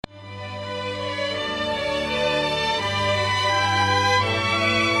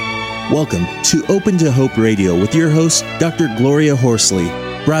Welcome to Open to Hope Radio with your host, Dr. Gloria Horsley,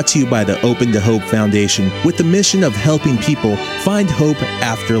 brought to you by the Open to Hope Foundation with the mission of helping people find hope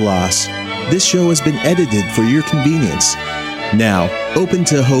after loss. This show has been edited for your convenience. Now, Open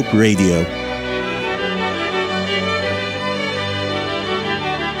to Hope Radio.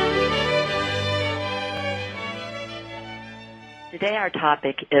 Today our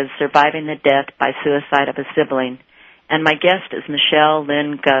topic is surviving the death by suicide of a sibling. And my guest is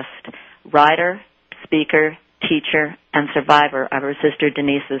Linn Gust, writer, speaker, teacher, and survivor of her sister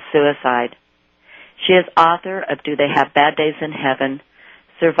Denise's suicide. She is author of Do They Have Bad Days in Heaven?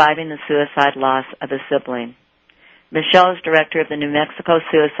 Surviving the Suicide Loss of a Sibling. Michelle is director of the New Mexico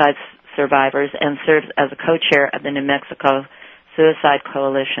Suicide Survivors and serves as a co-chair of the New Mexico Suicide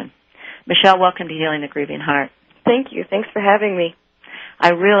Coalition. Michelle, welcome to Healing the Grieving Heart. Thank you. Thanks for having me.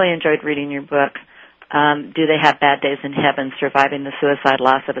 I really enjoyed reading your book. Do They Have Bad Days in Heaven? Surviving the Suicide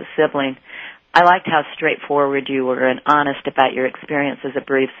Loss of a Sibling. I liked how straightforward you were and honest about your experience as a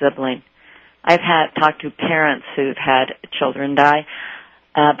bereaved sibling. I've talked to parents who've had children die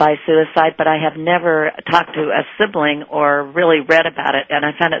by suicide, but I have never talked to a sibling or really read about it, and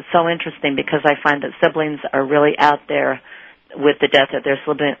I found it so interesting because I find that siblings are really out there with the death of their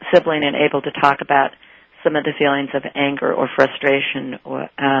sibling and able to talk about some of the feelings of anger or frustration or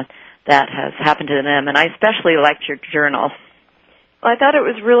that has happened to them, and I especially liked your journal. Well, I thought it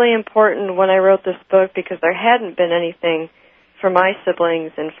was really important when I wrote this book because there hadn't been anything for my siblings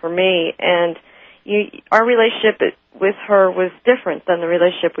and for me, and our relationship with her was different than the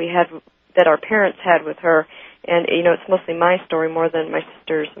relationship we had that our parents had with her, and it's mostly my story more than my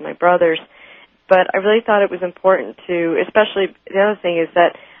sisters and my brothers, but I really thought it was important to, especially the other thing is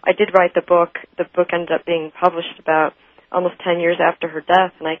that I did write the book. The book ended up being published about almost 10 years after her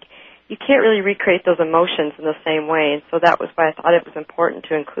death, and you can't really recreate those emotions in the same way, and so that was why I thought it was important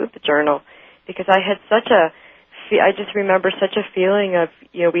to include the journal, because I just remember such a feeling of,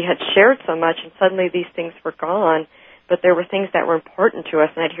 we had shared so much, and suddenly these things were gone, but there were things that were important to us,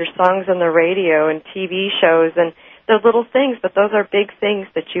 and I'd hear songs on the radio and TV shows, and they're little things, but those are big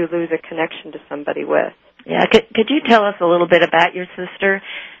things that you lose a connection to somebody with. Yeah, could you tell us a little bit about your sister,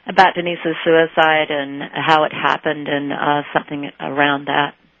 about Denise's suicide and how it happened and something around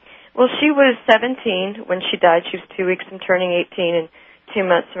that? Well, she was 17 when she died. She was 2 weeks from turning 18 and 2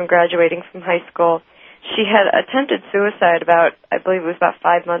 months from graduating from high school. She had attempted suicide I believe it was about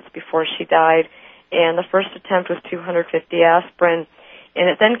 5 months before she died, and the first attempt was 250 aspirin, and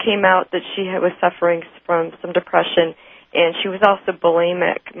it then came out that she was suffering from some depression, and she was also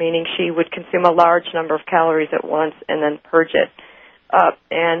bulimic, meaning she would consume a large number of calories at once and then purge it up.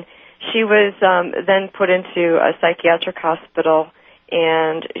 And she was then put into a psychiatric hospital,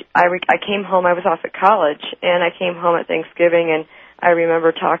 and I came home. I was off at college, and I came home at Thanksgiving, and I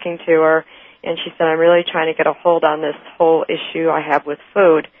remember talking to her, and she said, I'm really trying to get a hold on this whole issue I have with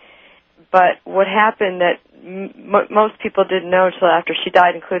food. But what happened that most people didn't know until after she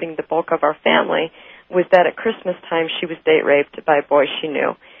died, including the bulk of our family, was that at Christmas time she was date raped by a boy she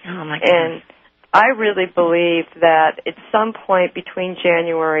knew. Oh, my goodness. And I really believe that at some point between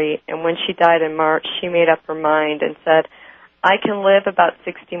January and when she died in March, she made up her mind and said, I can live about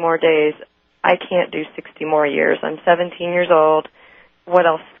 60 more days. I can't do 60 more years. I'm 17 years old. What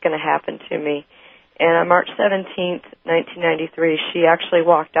else is going to happen to me? And on March 17th, 1993, she actually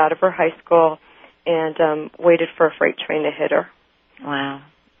walked out of her high school and waited for a freight train to hit her. Wow.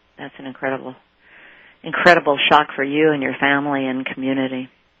 That's an incredible shock for you and your family and community.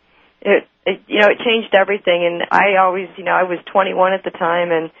 It changed everything, and I always, I was 21 at the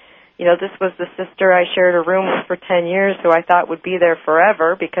time, and this was the sister I shared a room with for 10 years who I thought would be there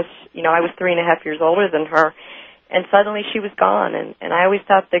forever because, I was 3.5 years older than her. And suddenly she was gone. And I always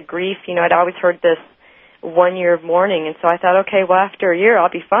thought the grief, I'd always heard this 1 year of mourning. And so I thought, okay, well, after a year I'll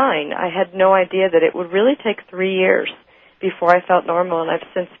be fine. I had no idea that it would really take 3 years before I felt normal. And I've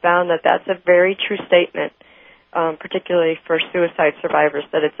since found that that's a very true statement, particularly for suicide survivors,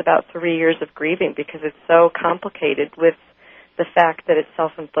 that it's about 3 years of grieving because it's so complicated with the fact that it's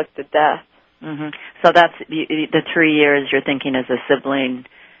self-inflicted death. Mm-hmm. So that's the 3 years you're thinking as a sibling,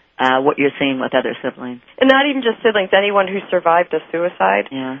 what you're seeing with other siblings. And not even just siblings, anyone who survived a suicide.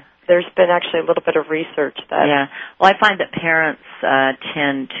 Yeah. There's been actually a little bit of research that... Yeah. Well, I find that parents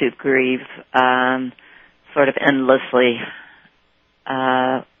tend to grieve sort of endlessly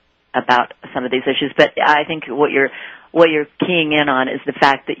about some of these issues. But I think what you're keying in on is the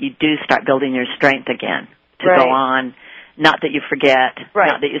fact that you do start building your strength again to right. go on. Not that you forget, right.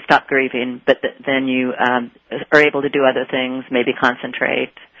 not that you stop grieving, but then you are able to do other things, maybe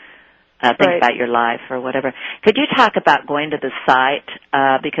concentrate. think about your life or whatever. Could you talk about going to the site?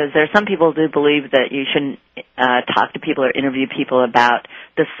 Because there are some people who do believe that you shouldn't talk to people or interview people about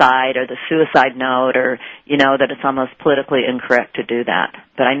the site or the suicide note, or, that it's almost politically incorrect to do that.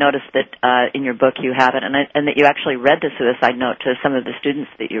 But I noticed that in your book you have it, and that you actually read the suicide note to some of the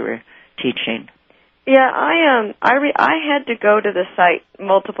students that you were teaching. Yeah, I had to go to the site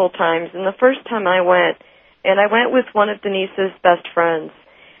multiple times, and the first time I went with one of Denise's best friends.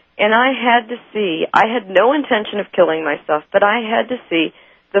 And I had no intention of killing myself, but I had to see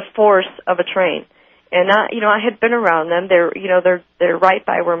the force of a train. And I had been around them. They're right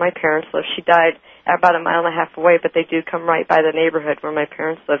by where my parents live. She died about 1.5 miles away, but they do come right by the neighborhood where my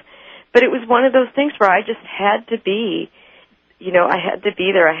parents live. But it was one of those things where I just had to be, I had to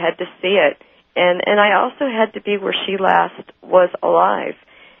be there. I had to see it. And I also had to be where she last was alive.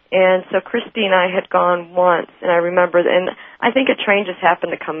 And so Christy and I had gone once, and I remember, and I think a train just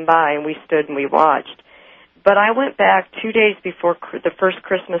happened to come by, and we stood and we watched. But I went back 2 days before the first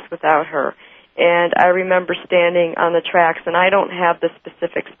Christmas without her, and I remember standing on the tracks, and I don't have the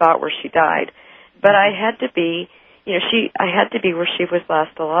specific spot where she died, but I had to be, I had to be where she was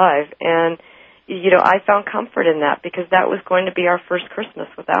last alive, and, I found comfort in that because that was going to be our first Christmas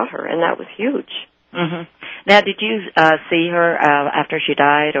without her, and that was huge. Mm-hmm. Now, did you see her after she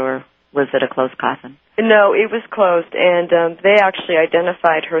died, or was it a closed coffin? No, it was closed, and they actually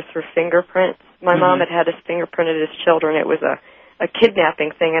identified her through fingerprints. My mom had us fingerprinted as children. It was a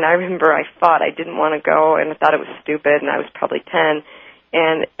kidnapping thing, and I remember I fought. I didn't want to go, and I thought it was stupid, and I was probably 10.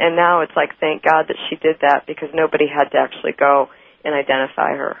 And now it's like, thank God that she did that, because nobody had to actually go and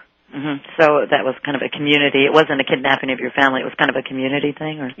identify her. Mm-hmm. So that was kind of a community. It wasn't a kidnapping of your family. It was kind of a community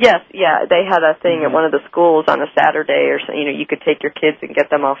thing, or? Yes, yeah. They had a thing at one of the schools on a Saturday, or so, you could take your kids and get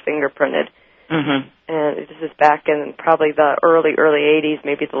them all fingerprinted. Mm-hmm. And this is back in probably the early 80s,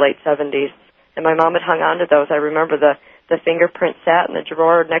 maybe the late 70s. And my mom had hung on to those. I remember the fingerprint sat in the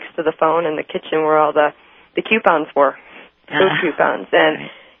drawer next to the phone in the kitchen where all the coupons were, food coupons.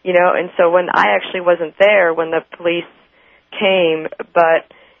 And, and so when I actually wasn't there when the police came, but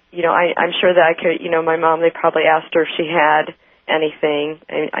I'm sure that I could, my mom, they probably asked her if she had anything.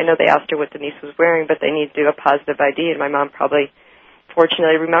 I know they asked her what Denise was wearing, but they needed to do a positive ID, and my mom probably,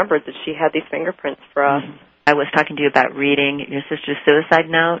 fortunately, remembered that she had these fingerprints for us. Mm-hmm. I was talking to you about reading your sister's suicide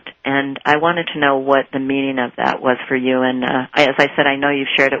note, and I wanted to know what the meaning of that was for you. And as I said, I know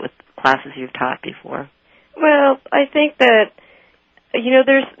you've shared it with classes you've taught before. Well, I think that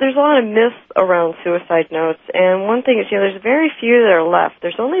there's a lot of myths around suicide notes, and one thing is, there's very few that are left.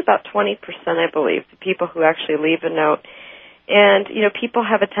 There's only about 20%, I believe, the people who actually leave a note. And, people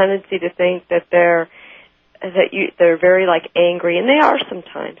have a tendency to think that they're very, angry, and they are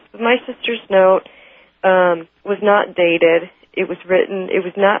sometimes. But my sister's note was not dated. It was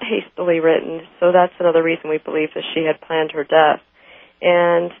not hastily written, so that's another reason we believe that she had planned her death.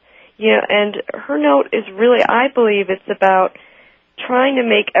 And, and her note is really, I believe it's about trying to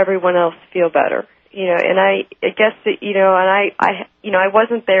make everyone else feel better, and I guess that, and I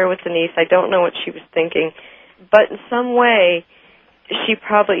wasn't there with Denise. I don't know what she was thinking, but in some way, she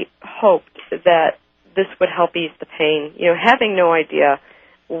probably hoped that this would help ease the pain, having no idea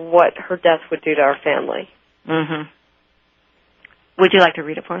what her death would do to our family. Mm-hmm. Would you like to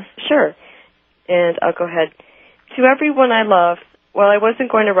read it for us? Sure, and I'll go ahead. To everyone I love, well, I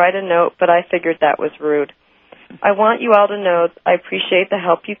wasn't going to write a note, but I figured that was rude. I want you all to know I appreciate the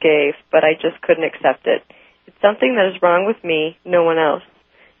help you gave, but I just couldn't accept it. It's something that is wrong with me, no one else.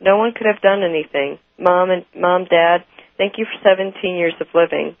 No one could have done anything. Mom, Dad, thank you for 17 years of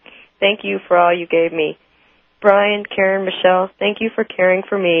living. Thank you for all you gave me. Brian, Karen, Michelle, thank you for caring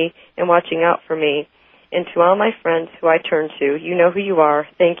for me and watching out for me. And to all my friends who I turn to, you know who you are.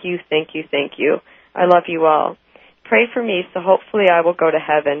 Thank you, thank you, thank you. I love you all. Pray for me so hopefully I will go to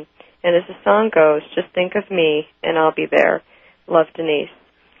heaven. And as the song goes, just think of me, and I'll be there. Love, Denise.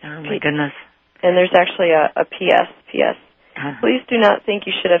 Oh, my goodness. And there's actually a P.S. Please do not think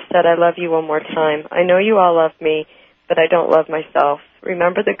you should have said I love you one more time. I know you all love me, but I don't love myself.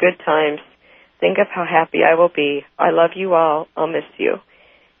 Remember the good times. Think of how happy I will be. I love you all. I'll miss you.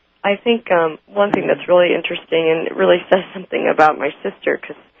 I think one thing that's really interesting and it really says something about my sister,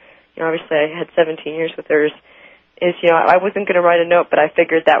 because obviously I had 17 years with her, is, I wasn't going to write a note, but I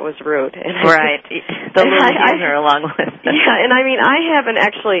figured that was rude. And right. The little humor along with it. Yeah, and I mean, I haven't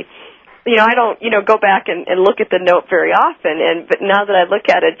actually, I don't, go back and look at the note very often, but now that I look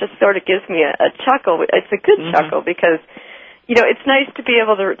at it, it just sort of gives me a chuckle. It's a good chuckle because, it's nice to be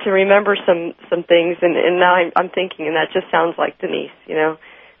able to remember some things, and now I'm thinking, and that just sounds like Denise,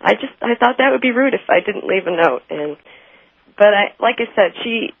 I thought that would be rude if I didn't leave a note, But like I said,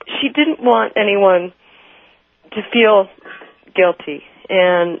 she didn't want anyone to feel guilty,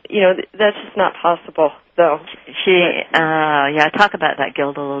 and that's just not possible. Though talk about that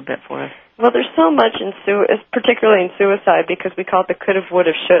guilt a little bit for us. Well, there's so much particularly in suicide, because we call it the could have, would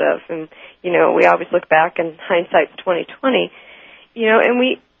have, should have, and we always look back, and hindsight's 20/20.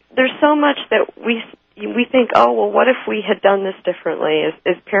 And there's so much that we think, oh well, what if we had done this differently?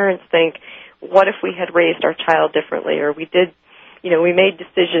 As parents think, what if we had raised our child differently, or we did, we made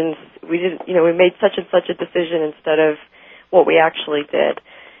decisions, we made such and such a decision instead of what we actually did.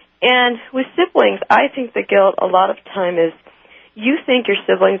 And with siblings, I think the guilt a lot of time is you think your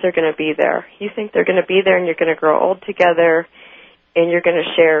siblings are going to be there. You think they're going to be there, and you're going to grow old together, and you're going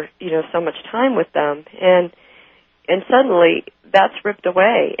to share, so much time with them. And suddenly that's ripped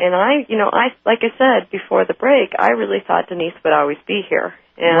away. And I like I said before the break, I really thought Denise would always be here.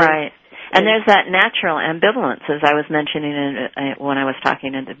 Right. And there's that natural ambivalence, as I was mentioning when I was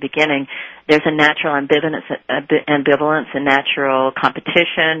talking in the beginning. There's a natural ambivalence, a natural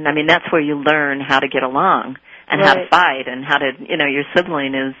competition. I mean, that's where you learn how to get along and how to fight, and how to, your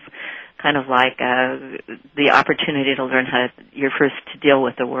sibling is kind of like the opportunity to learn you're first to deal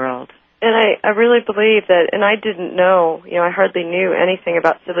with the world. And I really believe that, and I didn't know, I hardly knew anything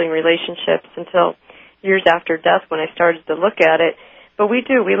about sibling relationships until years after death when I started to look at it. But we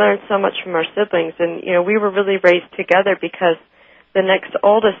learn so much from our siblings, and, we were really raised together because the next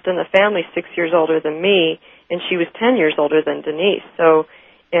oldest in the family, 6 years older than me, and she was 10 years older than Denise. So,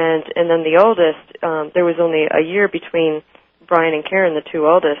 and then the oldest, there was only a year between Brian and Karen, the two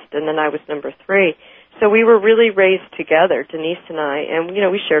oldest, and then I was number 3. So we were really raised together, Denise and I, and,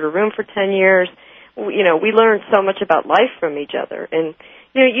 we shared a room for 10 years. We learned so much about life from each other, and,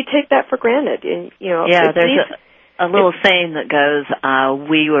 you take that for granted. And, there's a little saying that goes,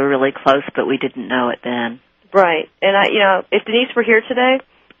 we were really close, but we didn't know it then. Right. And if Denise were here today,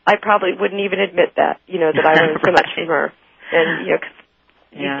 I probably wouldn't even admit that, that I learned so much from her. And,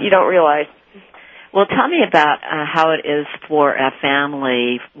 you don't realize. Well, tell me about how it is for a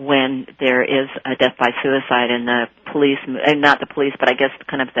family when there is a death by suicide and the police, not the police, but I guess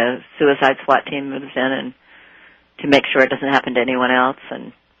kind of the suicide SWAT team moves in and to make sure it doesn't happen to anyone else.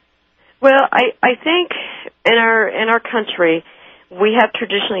 And well, I think in our country, we have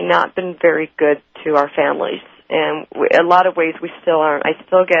traditionally not been very good to our families, and a lot of ways we still aren't. I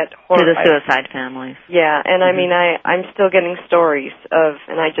still get horrified. To the suicide families. Yeah, and I mean, I'm still getting stories of,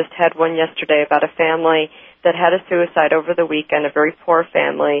 and I just had one yesterday about a family that had a suicide over the weekend, a very poor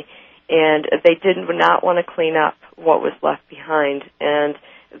family, and they did not want to clean up what was left behind, and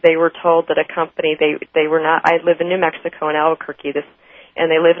they were told that a company, they were not, I live in New Mexico in Albuquerque, and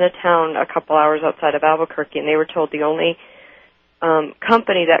they live in a town a couple hours outside of Albuquerque, and they were told the only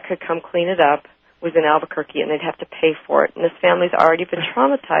company that could come clean it up was in Albuquerque, and they'd have to pay for it. And this family's already been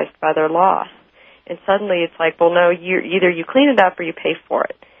traumatized by their loss. And suddenly it's like, well, no, either you clean it up or you pay for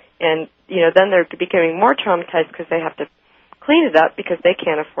it. And, then they're becoming more traumatized because they have to clean it up because they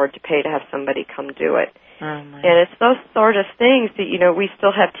can't afford to pay to have somebody come do it. And it's those sort of things that, we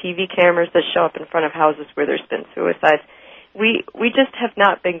still have TV cameras that show up in front of houses where there's been suicides. We just have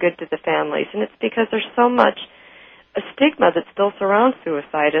not been good to the families, and it's because there's so much a stigma that still surrounds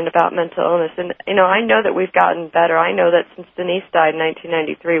suicide and about mental illness. And, I know that we've gotten better. I know that since Denise died in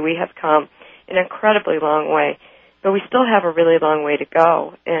 1993, we have come an incredibly long way, but we still have a really long way to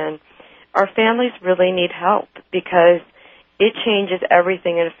go. And our families really need help because it changes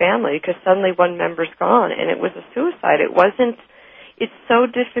everything in a family, because suddenly one member's gone, and it was a suicide. It's so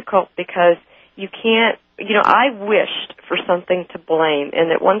difficult because you can't, I wished for something to blame,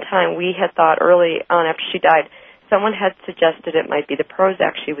 and at one time we had thought early on after she died, someone had suggested it might be the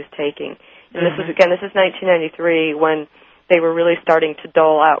Prozac she was taking. And this is 1993 when they were really starting to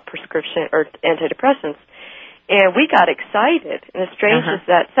dole out prescription or antidepressants. And we got excited, and as strange as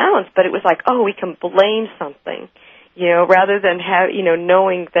that sounds, but it was like, oh, we can blame something, rather than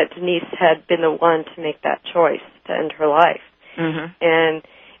knowing that Denise had been the one to make that choice to end her life. And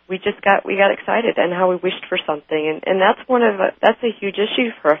we got excited and how we wished for something, and that's a huge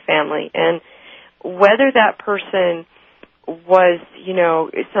issue for a family. And whether that person was,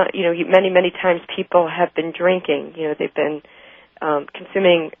 it's not, many times people have been drinking, they've been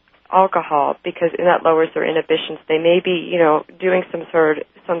consuming alcohol because that lowers their inhibitions. They may be, doing some sort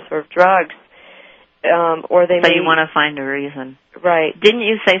of drugs, or they. So you want to find a reason, Right. Didn't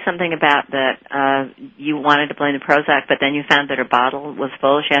you say something about that you wanted to blame the Prozac, but then you found that her bottle was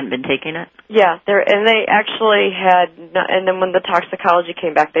full? She hadn't been taking it? Yeah, and they actually had, and then when the toxicology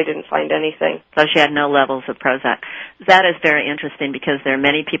came back, they didn't find anything. So she had no levels of Prozac. That is very interesting because there are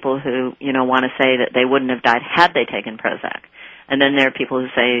many people who, want to say that they wouldn't have died had they taken Prozac. And then there are people who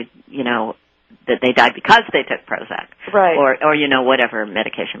say, that they died because they took Prozac. Right. Or whatever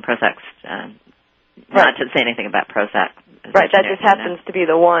medication. Prozac's, not to say anything about Prozac. Right, that just happens to be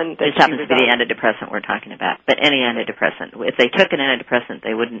the one that just happens to be the antidepressant we're talking about. But any antidepressant, if they took an antidepressant,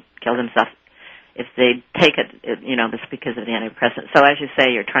 they wouldn't kill themselves. If they take it, it's because of the antidepressant. So as you say,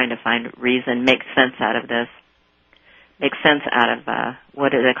 you're trying to find reason, make sense out of this, make sense out of,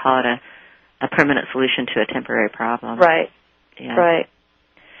 what do they call it, a permanent solution to a temporary problem. Right, yeah. Right.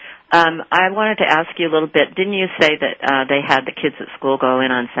 I wanted to ask you a little bit, didn't you say that they had the kids at school go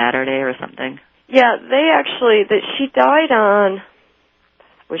in on Saturday or something? Yeah, she died on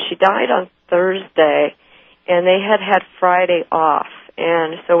Thursday, and they had Friday off.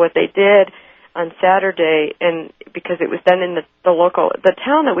 And so what they did on Saturday, and because it was done in the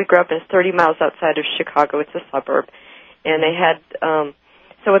town that we grew up in is 30 miles outside of Chicago. It's a suburb. And they had,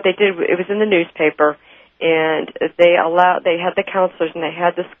 so what they did, it was in the newspaper, and they had the counselors and they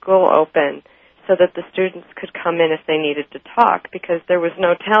had the school open so that the students could come in if they needed to talk, because there was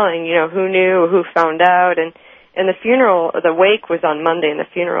no telling, who knew, who found out, and the wake was on Monday, and the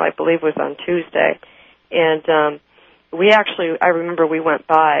funeral, I believe, was on Tuesday. And I remember we went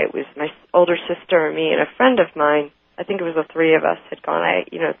by. It was my older sister and me and a friend of mine. I think it was the three of us had gone.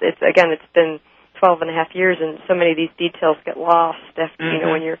 It's been 12 and a half years, and so many of these details get lost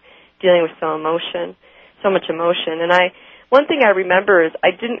after, when you're dealing with so much emotion. And one thing I remember is I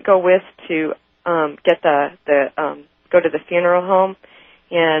didn't go to go to the funeral home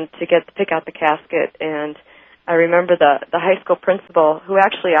and to pick out the casket. And I remember the high school principal, who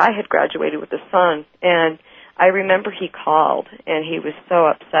actually I had graduated with his son, and I remember he called and he was so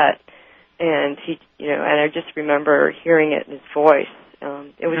upset, and and I just remember hearing it in his voice.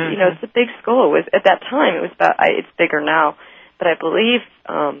 It was, it's a big school. It was at that time. It was it's bigger now, but I believe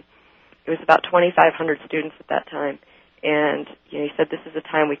it was about 2,500 students at that time. And he said, "This is the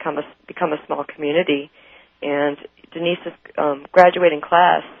time we become a small community." And Denise's graduating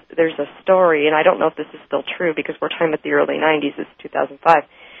class, there's a story, and I don't know if this is still true because we're talking about the early 90s. It's 2005.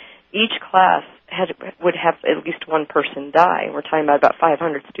 Each class would have at least one person die, and we're talking about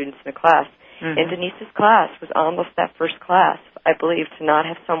 500 students in a class. Mm-hmm. And Denise's class was almost that first class, I believe, to not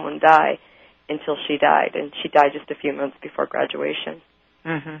have someone die until she died, and she died just a few months before graduation.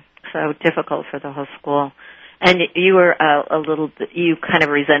 Mm-hmm. So difficult for the whole school. And you were you kind of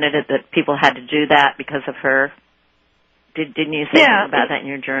resented it that people had to do that because of her. Didn't you say something about that in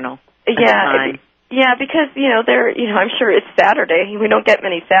your journal? Yeah, because, I'm sure it's Saturday. We don't get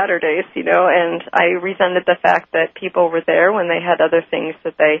many Saturdays, and I resented the fact that people were there when they had other things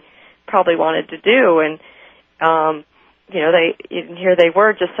that they probably wanted to do. And, here they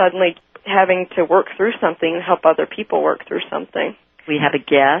were just suddenly having to work through something and help other people work through something. We have a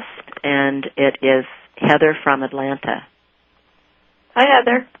guest, and it is Heather from Atlanta. Hi,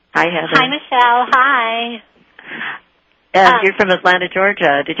 Heather. Hi, Heather. Hi, Michelle. Hi. You're from Atlanta,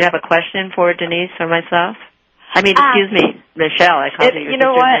 Georgia. Did you have a question for Denise or myself? Excuse me, Michelle. I called you your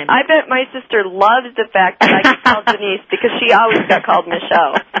know what? name. I bet my sister loves the fact that I get called Denise because she always got called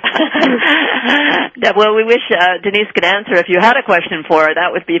Michelle. Well, we wish Denise could answer. If you had a question for her,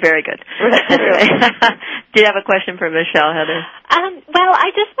 that would be very good. Anyway. Do you have a question for Michelle, Heather? Well,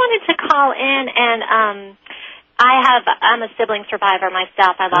 I just wanted to call in, and I'm a sibling survivor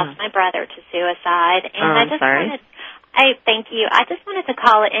myself. I lost my brother to suicide, and I just wanted. Thank you. I just wanted to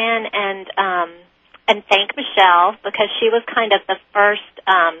call in and thank Michelle because she was kind of the first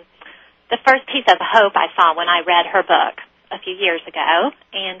piece of hope I saw when I read her book a few years ago,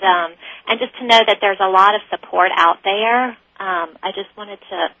 and just to know that there's a lot of support out there. I just wanted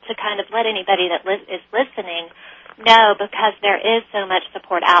to kind of let anybody that is listening know, because there is so much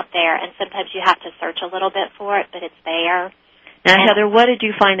support out there, and sometimes you have to search a little bit for it, but it's there. Now, Heather, what did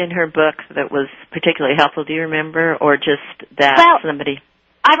you find in her book that was particularly helpful? Do you remember, or just that somebody?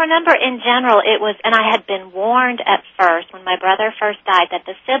 I remember in general it was, and I had been warned at first when my brother first died that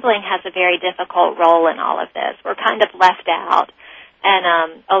the sibling has a very difficult role in all of this. We're kind of left out,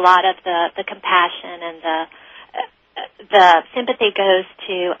 and a lot of the compassion and the sympathy goes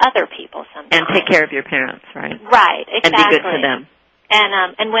to other people sometimes. And take care of your parents, right? Right, exactly. And be good for them.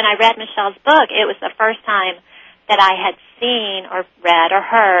 And when I read Michelle's book, it was the first time that I had seen or read or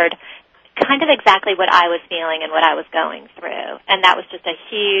heard kind of exactly what I was feeling and what I was going through. And that was just a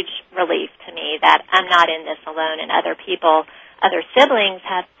huge relief to me that I'm not in this alone, and other people other siblings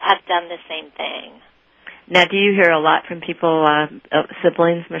have done the same thing. Now, do you hear a lot from people,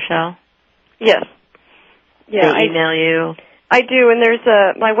 siblings, Michelle? Yes. Yeah, they email you? I do, and there's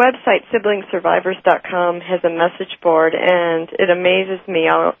my website, siblingsurvivors.com, has a message board, and it amazes me.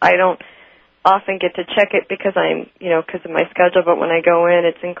 I don't often get to check it because because of my schedule, but when I go in,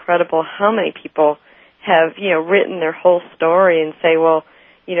 it's incredible how many people have, written their whole story and say, well,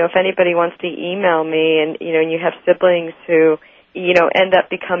 if anybody wants to email me, and, and you have siblings who, end up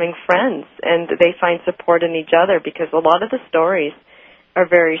becoming friends, and they find support in each other, because a lot of the stories are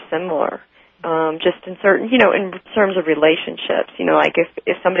very similar. Just in certain, in terms of relationships, like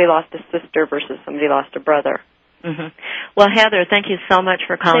if somebody lost a sister versus somebody lost a brother. Mm-hmm. Well, Heather, thank you so much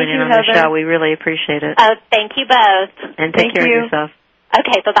for calling in on the show. We really appreciate it. Oh, thank you both. And take care of yourself.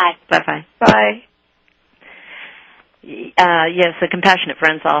 Okay, bye-bye. Bye-bye. Bye. Yes, the Compassionate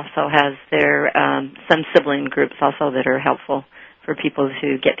Friends also has their some sibling groups also that are helpful for people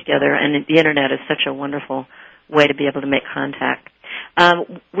who get together, and the Internet is such a wonderful way to be able to make contact.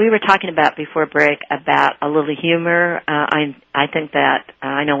 We were talking about before break about a little humor. I think that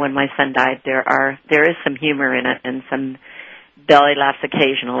I know when my son died, there is some humor in it and some belly laughs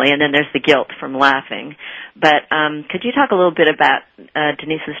occasionally, and then there's the guilt from laughing. But could you talk a little bit about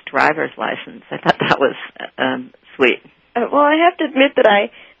Denise's driver's license? I thought that was sweet. Well, I have to admit that I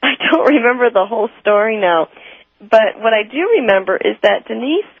don't remember the whole story now. But what I do remember is that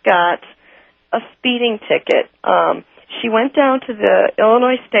Denise got a speeding ticket. She went down to the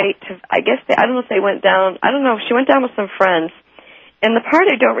Illinois State I don't know if they went down. I don't know. She went down with some friends. And the part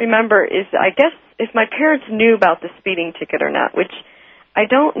I don't remember is, I guess, if my parents knew about the speeding ticket or not, which I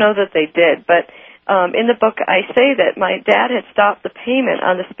don't know that they did. But in the book, I say that my dad had stopped the payment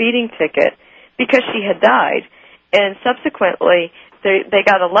on the speeding ticket because she had died. And subsequently, they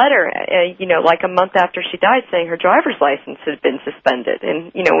got a letter, like a month after she died, saying her driver's license had been suspended.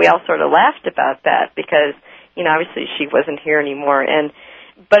 And, we all sort of laughed about that because, obviously she wasn't here anymore.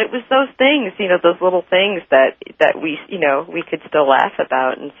 But it was those things, those little things that we, we could still laugh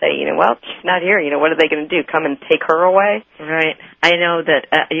about and say, well, she's not here. What are they going to do? Come and take her away? Right. I know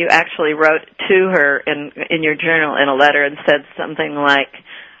that you actually wrote to her in your journal in a letter and said something like,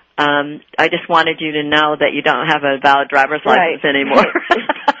 I just wanted you to know that you don't have a valid driver's license anymore.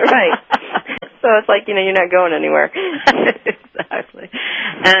 Right. So it's like, you're not going anywhere. Exactly.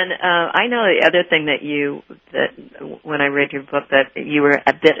 And I know the other thing that when I read your book that you were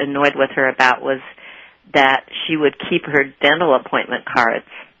a bit annoyed with her about was that she would keep her dental appointment cards.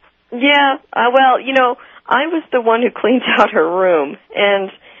 Yeah. Well, I was the one who cleaned out her room. And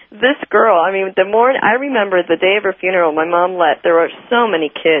this girl, I remember the day of her funeral, my mom there were so many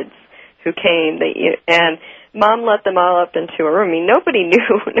kids who came, and Mom let them all up into a room. Nobody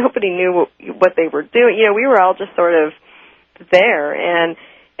knew what they were doing. We were all just sort of there, and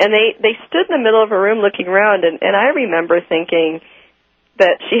they stood in the middle of her room looking around, and I remember thinking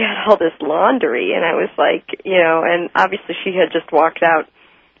that she had all this laundry, and I was like, and obviously she had just walked out,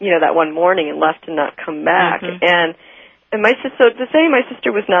 that one morning and left and not come back, mm-hmm. And my sister, my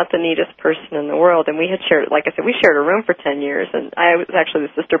sister was not the neatest person in the world, and we had shared, like I said, we shared a room for 10 years, and I was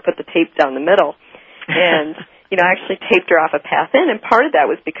actually the sister put the tape down the middle, and, I actually taped her off a path in, and part of that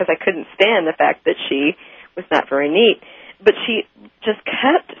was because I couldn't stand the fact that she was not very neat, but she just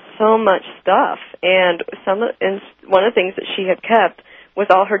kept so much stuff, and one of the things that she had kept was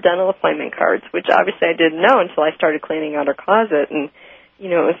all her dental appointment cards, which obviously I didn't know until I started cleaning out her closet, and,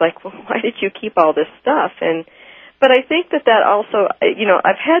 it was like, well, why did you keep all this stuff, But I think that also,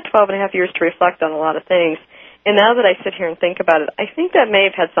 I've had 12 and a half years to reflect on a lot of things, and now that I sit here and think about it, I think that may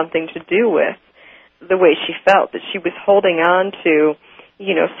have had something to do with the way she felt, that she was holding on to,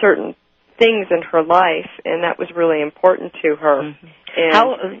 certain things in her life, and that was really important to her. Mm-hmm.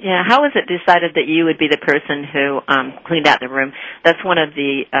 How was it decided that you would be the person who cleaned out the room? That's one of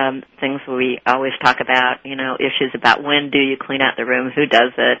the things we always talk about, issues about when do you clean out the room, who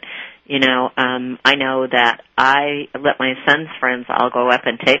does it. I know that I let my son's friends all go up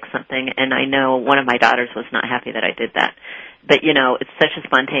and take something, and I know one of my daughters was not happy that I did that. But, it's such a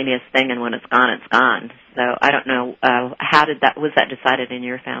spontaneous thing, and when it's gone, it's gone. So I don't know, was that decided in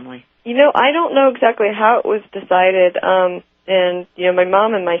your family? I don't know exactly how it was decided, and, my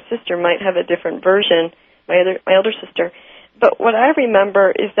mom and my sister might have a different version, my elder sister. But what I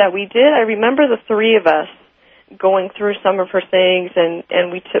remember is that I remember the three of us going through some of her things,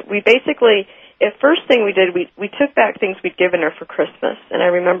 and we basically, the first thing we did, we took back things we'd given her for Christmas, and I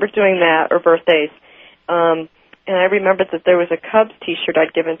remember doing that, or birthdays, and I remember that there was a Cubs T-shirt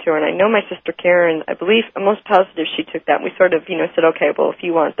I'd given to her, and I know my sister Karen, I'm most positive she took that, and we sort of, said, okay, well, if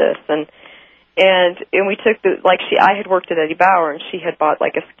you want this, and And we took I had worked at Eddie Bauer, and she had bought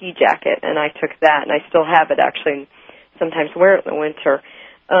like a ski jacket, and I took that, and I still have it actually, and sometimes wear it in the winter.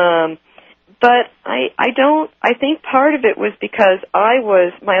 But I think part of it was because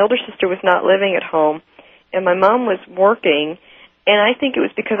my older sister was not living at home, and my mom was working, and I think it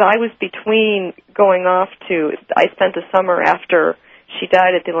was because I was between going off I spent the summer after she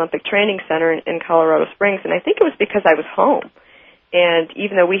died at the Olympic Training Center in Colorado Springs, and I think it was because I was home. And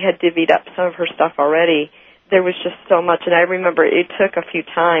even though we had divvied up some of her stuff already, there was just so much. And I remember it took a few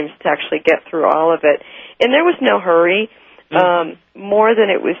times to actually get through all of it. And there was no hurry, more than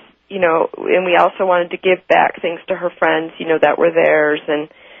it was, and we also wanted to give back things to her friends, that were theirs. And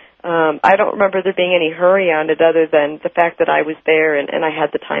I don't remember there being any hurry on it other than the fact that I was there and I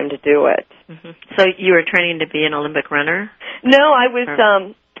had the time to do it. Mm-hmm. So you were training to be an Olympic runner? No, I was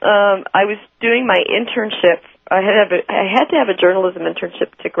doing my internship. I had to have a journalism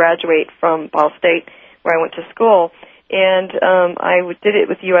internship to graduate from Ball State, where I went to school, and I did it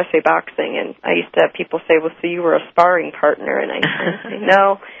with USA Boxing. And I used to have people say, "Well, so you were a sparring partner?" And I say,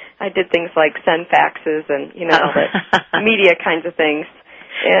 "No, I did things like send faxes and all the media kinds of things."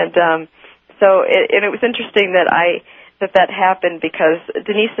 And so it was interesting that happened because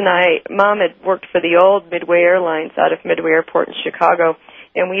Denise and Mom had worked for the old Midway Airlines out of Midway Airport in Chicago.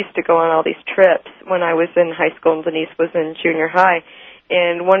 And we used to go on all these trips when I was in high school and Denise was in junior high.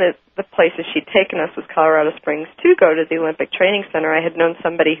 And one of the places she'd taken us was Colorado Springs to go to the Olympic Training Center. I had known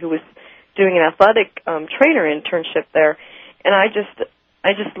somebody who was doing an athletic trainer internship there, and I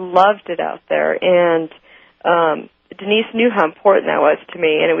just loved it out there. And Denise knew how important that was to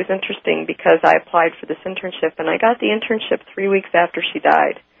me, and it was interesting because I applied for this internship, and I got the internship 3 weeks after she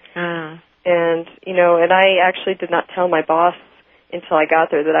died. And I actually did not tell my boss until I got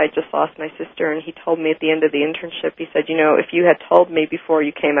there that I just lost my sister, and he told me at the end of the internship, he said, if you had told me before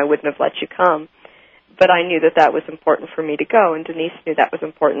you came, I wouldn't have let you come. But I knew that was important for me to go, and Denise knew that was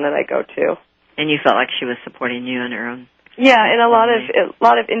important that I go too. And you felt like she was supporting you in her own. Yeah, and a lot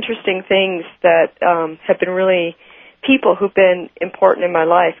of interesting things that have been really people who've been important in my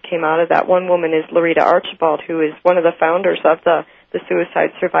life came out of that. One woman is Loretta Archibald, who is one of the founders of the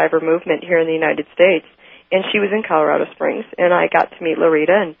suicide survivor movement here in the United States. And she was in Colorado Springs, and I got to meet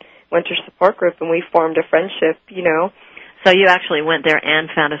Loretta and went to her support group, and we formed a friendship, So you actually went there and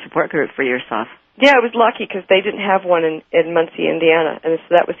found a support group for yourself? Yeah, I was lucky because they didn't have one in Muncie, Indiana, and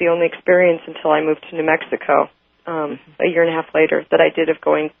so that was the only experience until I moved to New Mexico a year and a half later that I had of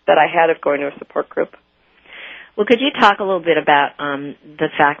going to a support group. Well, could you talk a little bit about the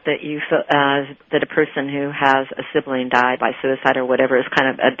fact that that a person who has a sibling died by suicide or whatever is kind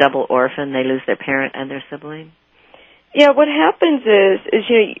of a double orphan? They lose their parent and their sibling? Yeah, what happens is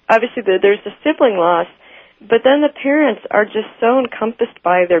obviously there's the sibling loss, but then the parents are just so encompassed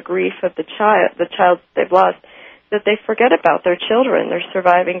by their grief of the child they've lost, that they forget about their children, their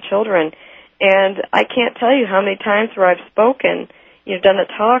surviving children. And I can't tell you how many times where I've spoken, done a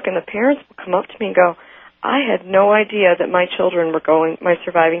talk, and the parents will come up to me and go, I had no idea that my surviving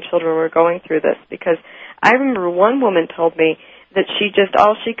children were going through this, because I remember one woman told me that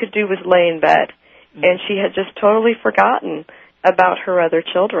all she could do was lay in bed, and she had just totally forgotten about her other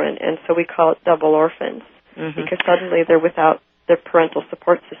children, and so we call it double orphans, because suddenly they're without their parental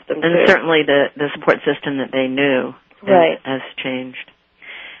support system, and too. certainly the support system that they knew has changed.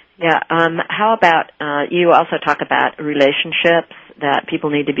 Yeah. How about you also talk about relationships, that people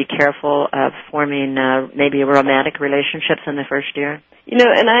need to be careful of forming maybe romantic relationships in the first year?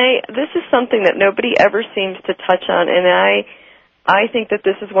 And this is something that nobody ever seems to touch on, and I think that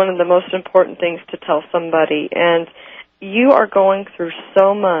this is one of the most important things to tell somebody. And you are going through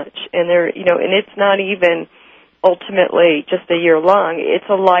so much, and and it's not even ultimately just a year long. It's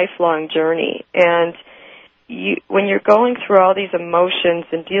a lifelong journey, and when you're going through all these emotions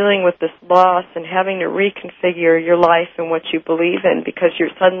and dealing with this loss and having to reconfigure your life and what you believe in, because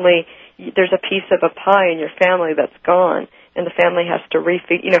there's a piece of a pie in your family that's gone, and the family has to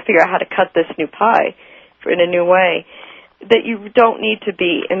figure out how to cut this new pie in a new way, that you don't need to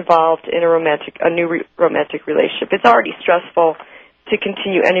be involved in a new romantic relationship. It's already stressful to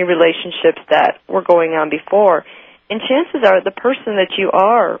continue any relationships that were going on before, and chances are the person that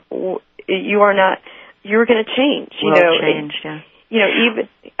you're going to change. Change, yeah. Even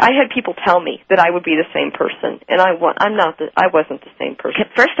I had people tell me that I would be the same person, and I wasn't the same person.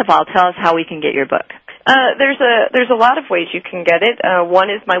 First of all, tell us how we can get your book. There's a lot of ways you can get it. One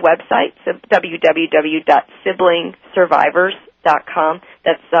is my website, www.siblingsurvivors.com.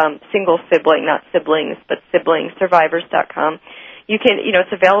 That's single sibling, not siblings, but siblingsurvivors.com. You can,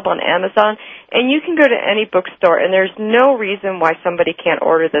 it's available on Amazon, And you can go to any bookstore, and there's no reason why somebody can't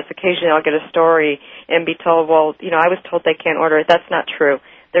order this. Occasionally I'll get a story and be told, well, I was told they can't order it. That's not true.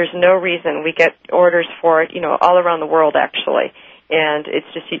 There's no reason. We get orders for it, all around the world, actually. And it's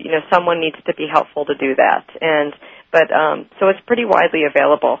just, someone needs to be helpful to do that. So it's pretty widely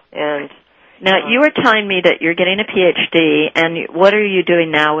available. And now, you were telling me that you're getting a PhD, and what are you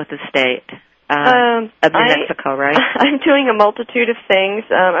doing now with the state of New Mexico, right? I'm doing a multitude of things.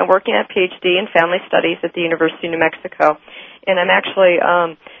 I'm working at a PhD in family studies at the University of New Mexico, and I'm actually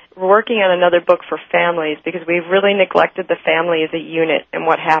working on another book for families because we've really neglected the family as a unit and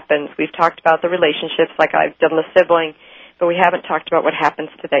what happens. We've talked about the relationships like I've done the sibling, but we haven't talked about what happens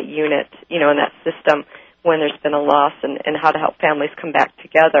to that unit, in that system when there's been a loss and how to help families come back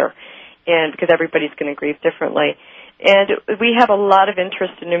together, and because everybody's going to grieve differently. And we have a lot of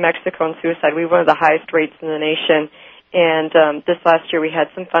interest in New Mexico in suicide. We have one of the highest rates in the nation, and this last year we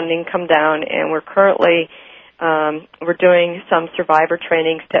had some funding come down, and we're currently we're doing some survivor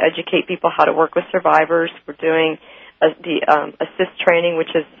trainings to educate people how to work with survivors. We're doing the ASSIST training,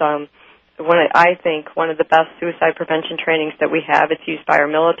 which is I think one of the best suicide prevention trainings that we have. It's used by our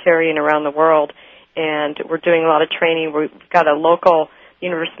military and around the world, and we're doing a lot of training. We've got a local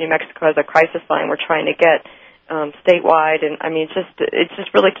University of New Mexico has a crisis line we're trying to get statewide, and it's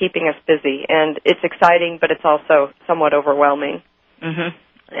just really keeping us busy, and it's exciting, but it's also somewhat overwhelming. Mm-hmm.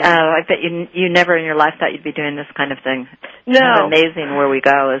 I bet you never in your life thought you'd be doing this kind of thing. No, it's amazing where we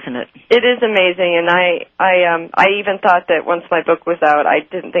go, isn't it? It is amazing, and I even thought that once my book was out, I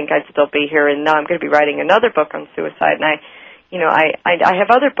didn't think I'd still be here, and now I'm going to be writing another book on suicide, and I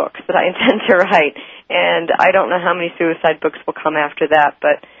have other books that I intend to write, and I don't know how many suicide books will come after that,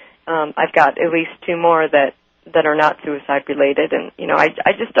 but I've got at least 2 more that are not suicide related, and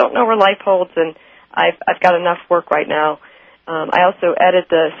I just don't know where life holds, and I've got enough work right now. I also edit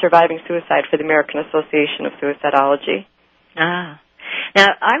the Surviving Suicide for the American Association of Suicidology. Ah. Now,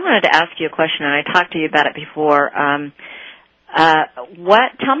 I wanted to ask you a question, and I talked to you about it before.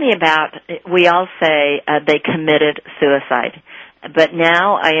 Tell me about, we all say they committed suicide, but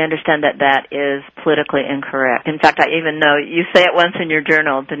now I understand that is politically incorrect. In fact, I even know you say it once in your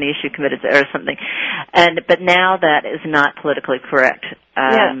journal, Denise, you committed or something, but now that is not politically correct.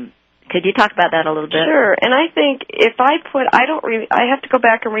 Yes. Could you talk about that a little bit? Sure. And I think if I have to go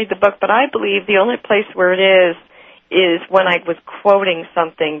back and read the book, but I believe the only place where it is when I was quoting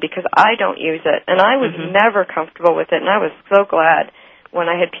something, because I don't use it, and I was never comfortable with it, and I was so glad when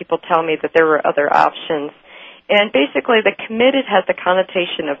I had people tell me that there were other options. And basically, the committed has the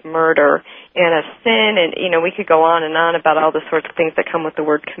connotation of murder and of sin, and we could go on and on about all the sorts of things that come with the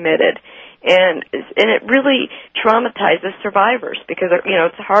word committed. And it really traumatizes survivors because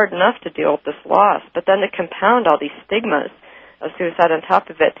it's hard enough to deal with this loss, but then to compound all these stigmas of suicide on top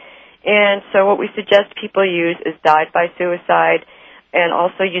of it. And so what we suggest people use is died by suicide, and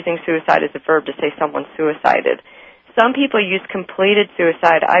also using suicide as a verb to say someone suicided. Some people use completed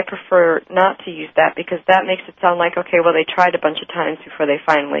suicide. I prefer not to use that because that makes it sound like, okay, well, they tried a bunch of times before they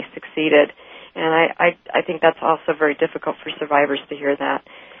finally succeeded. And I think that's also very difficult for survivors to hear that.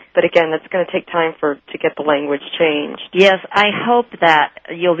 But again, that's going to take time to get the language changed. Yes, I hope that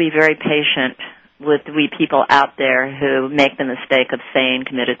you'll be very patient with we people out there who make the mistake of saying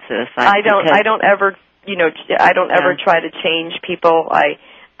committed suicide. I don't ever try to change people.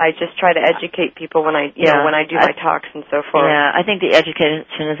 I just try to educate people when I do my talks and so forth. Yeah, I think the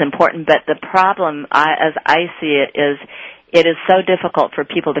education is important, but the problem, as I see it is so difficult for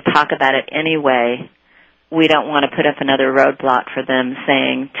people to talk about it anyway. We don't want to put up another roadblock for them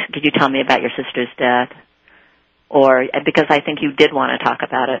saying, "Did you tell me about your sister's death?" Or because I think you did want to talk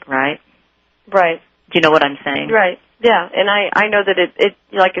about it, right? Right. Do you know what I'm saying? Right. Yeah, and I know that it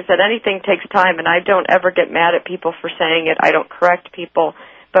like I said, anything takes time, and I don't ever get mad at people for saying it. I don't correct people.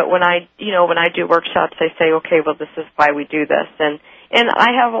 But when I do workshops, I say, okay, well, this is why we do this. And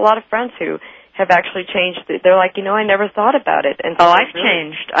I have a lot of friends who have actually changed. They're like, I never thought about it. And so I've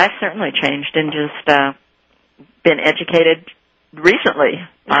changed. I've certainly changed and just been educated recently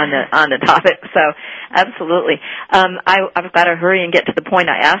on the topic. So, absolutely. I've got to hurry and get to the point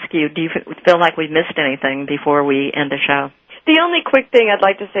I asked you. Do you feel like we've missed anything before we end the show? The only quick thing I'd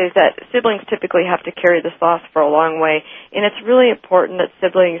like to say is that siblings typically have to carry this loss for a long way, and it's really important that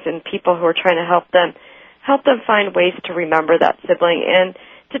siblings and people who are trying to help them find ways to remember that sibling and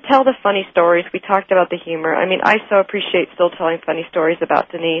to tell the funny stories. We talked about the humor. I mean, I so appreciate still telling funny stories about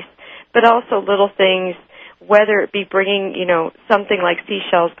Denise, but also little things, whether it be bringing, something like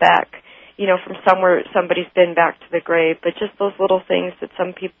seashells back, from somewhere somebody's been back to the grave, but just those little things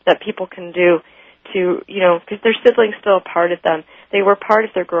that people can do to, because their siblings still a part of them. They were part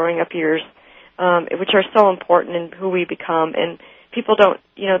of their growing up years. which are so important in who we become. And people don't,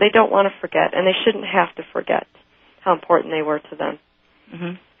 they don't want to forget, and they shouldn't have to forget how important they were to them.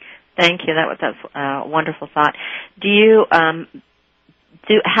 Mm-hmm. Thank you. That's a wonderful thought.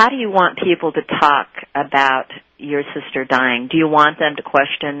 How do you want people to talk about your sister dying? Do you want them to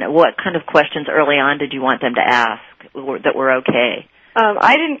question? What kind of questions early on did you want them to ask that were okay?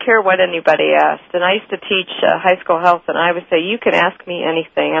 I didn't care what anybody asked, and I used to teach high school health, and I would say, you can ask me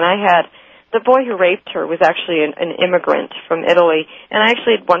anything. And I had the boy who raped her was actually an immigrant from Italy, and I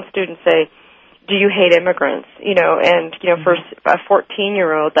actually had one student say, do you hate immigrants? For a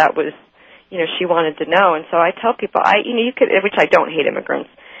 14-year-old, that was, she wanted to know. And so I tell people, you could, which I don't hate immigrants,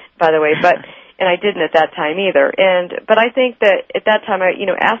 by the way, and I didn't at that time either. But I think that at that time,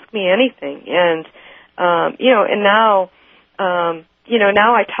 ask me anything. And, and now,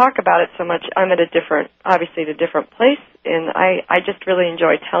 now I talk about it so much. I'm at a different place, and I just really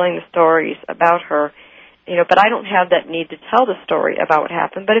enjoy telling the stories about her, but I don't have that need to tell the story about what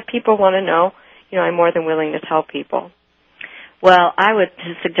happened. But if people want to know, I'm more than willing to tell people. Well, I would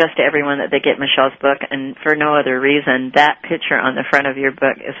suggest to everyone that they get Michelle's book, and for no other reason, that picture on the front of your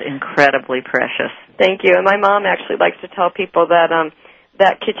book is incredibly precious. Thank you. And my mom actually likes to tell people that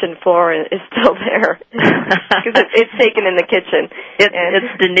that kitchen floor is still there because it's taken in the kitchen.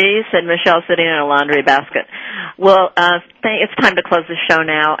 It's Denise and Michelle sitting in a laundry basket. Well, it's time to close the show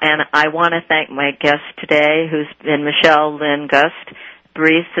now, and I want to thank my guest today, who's been Michelle Linn Gust,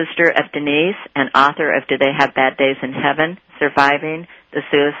 bereaved sister of Denise and author of Do They Have Bad Days in Heaven? Surviving the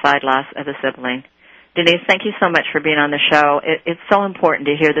Suicide Loss of a Sibling. Denise, thank you so much for being on the show. It's so important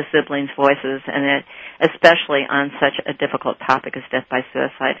to hear the siblings' voices, and especially on such a difficult topic as death by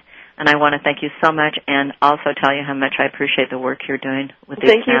suicide. And I want to thank you so much, and also tell you how much I appreciate the work you're doing with these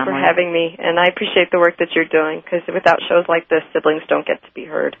families. Thank you for having me, and I appreciate the work that you're doing, because without shows like this, siblings don't get to be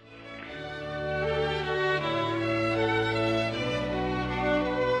heard.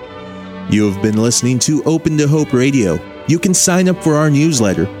 You have been listening to Open to Hope Radio. You can sign up for our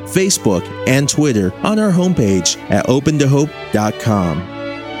newsletter, Facebook, and Twitter on our homepage at opentohope.com.